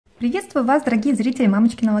Приветствую вас, дорогие зрители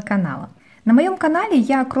Мамочкиного канала. На моем канале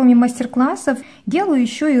я, кроме мастер-классов, делаю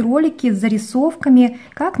еще и ролики с зарисовками,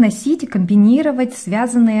 как носить и комбинировать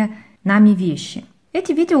связанные нами вещи.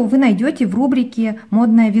 Эти видео вы найдете в рубрике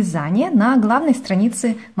 «Модное вязание» на главной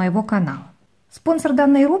странице моего канала. Спонсор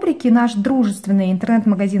данной рубрики – наш дружественный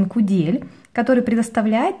интернет-магазин «Кудель», который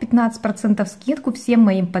предоставляет 15% скидку всем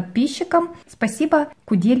моим подписчикам. Спасибо,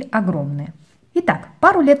 Кудель, огромное. Итак,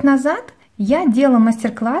 пару лет назад я делала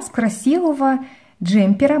мастер-класс красивого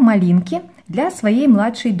джемпера «Малинки» для своей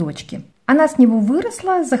младшей дочки. Она с него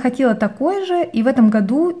выросла, захотела такой же, и в этом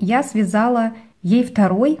году я связала ей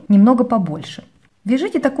второй, немного побольше.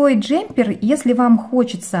 Вяжите такой джемпер, если вам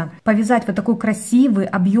хочется повязать вот такой красивый,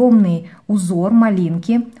 объемный узор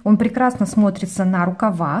малинки. Он прекрасно смотрится на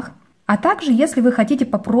рукавах. А также, если вы хотите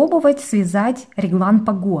попробовать связать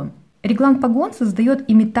реглан-погон. Реглан-погон создает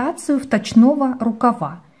имитацию вточного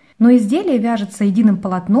рукава, но изделие вяжется единым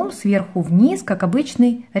полотном сверху вниз, как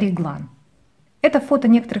обычный реглан. Это фото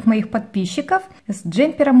некоторых моих подписчиков с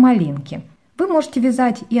джемпером малинки. Вы можете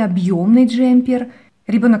вязать и объемный джемпер.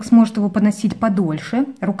 Ребенок сможет его поносить подольше,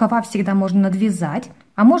 рукава всегда можно надвязать,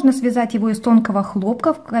 а можно связать его из тонкого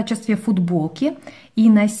хлопка в качестве футболки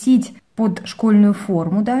и носить под школьную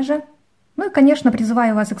форму даже. Ну и, конечно,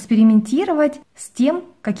 призываю вас экспериментировать с тем,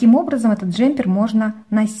 каким образом этот джемпер можно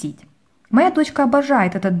носить. Моя дочка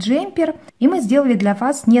обожает этот джемпер, и мы сделали для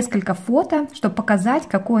вас несколько фото, чтобы показать,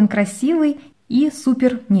 какой он красивый и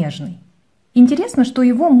супер нежный. Интересно, что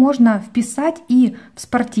его можно вписать и в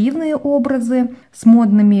спортивные образы с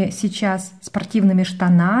модными сейчас спортивными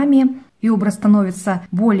штанами, и образ становится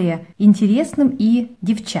более интересным и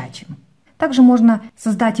девчачьим. Также можно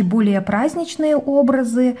создать и более праздничные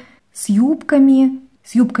образы с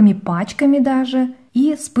юбками-пачками даже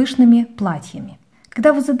и с пышными платьями.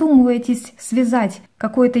 Когда вы задумываетесь связать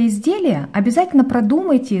какое-то изделие, обязательно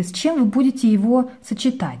продумайте, с чем вы будете его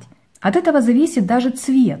сочетать. От этого зависит даже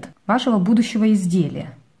цвет вашего будущего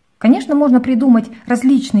изделия. Конечно, можно придумать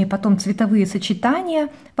различные потом цветовые сочетания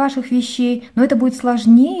ваших вещей, но это будет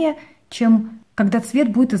сложнее, чем когда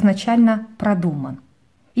цвет будет изначально продуман.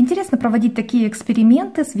 Интересно проводить такие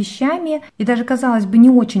эксперименты с вещами, и даже, казалось бы, не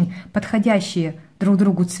очень подходящие друг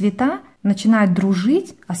другу цвета начинают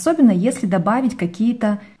дружить, особенно если добавить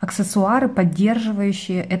какие-то аксессуары,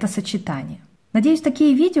 поддерживающие это сочетание. Надеюсь,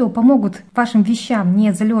 такие видео помогут вашим вещам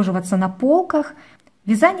не залеживаться на полках.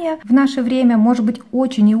 Вязание в наше время может быть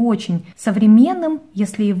очень и очень современным,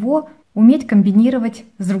 если его уметь комбинировать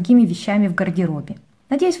с другими вещами в гардеробе.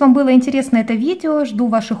 Надеюсь, вам было интересно это видео. Жду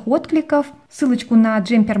ваших откликов. Ссылочку на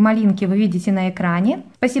джемпер малинки вы видите на экране.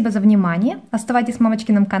 Спасибо за внимание. Оставайтесь с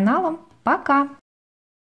Мамочкиным каналом. Пока!